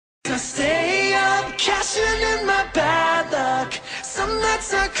stay up, cashing in my bad luck. Some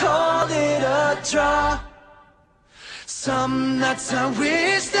nights I call it a draw. Some nights I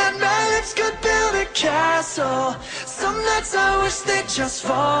wish that my lips could build a castle. Some nights I wish they'd just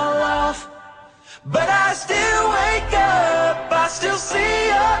fall off. But I still wake up, I still see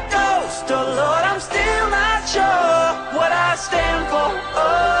a ghost. Oh Lord, I'm still not sure what I stand for.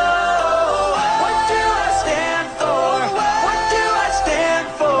 Oh, what do I stand for? What do I stand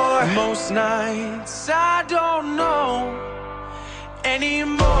for? Most nights I don't know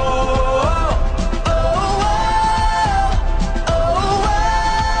anymore.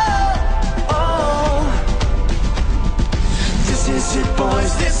 This is it,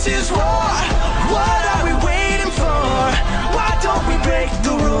 boys, this is war. What are we waiting for? Why don't we break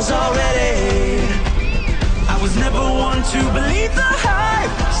the rules already? I was never one to believe the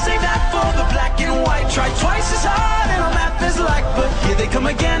hype. Save that for the black and white. Try twice as hard and all math is like, but here they come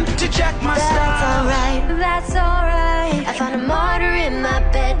again to jack my style. That's alright. I found a martyr in my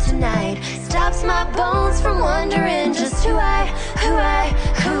bed tonight. Stops my bones from wondering just who I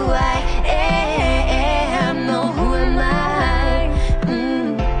am. No, who am I?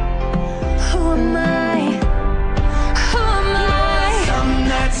 Who am I? Who am I? Some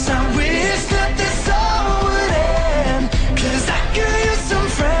nights I wish that this all would end, 'cause I could use some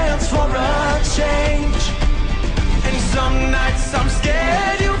friends for a change. And some nights I'm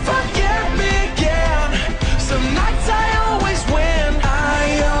scared you'll forget me again. Some nights I always win, I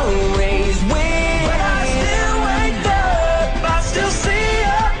always win. But I still wake up, I still see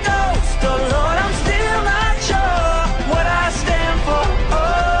a ghost. Oh Lord, I'm still not sure what I stand for.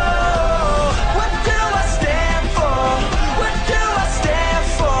 Oh, what do I stand for? What do I stand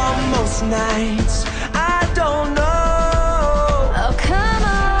for? Most nights I don't know. Oh, come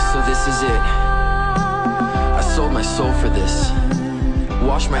on. So this is it. I sold my soul for this.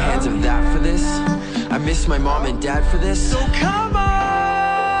 Wash my hands of that for this. I miss my mom and dad for this. So come on.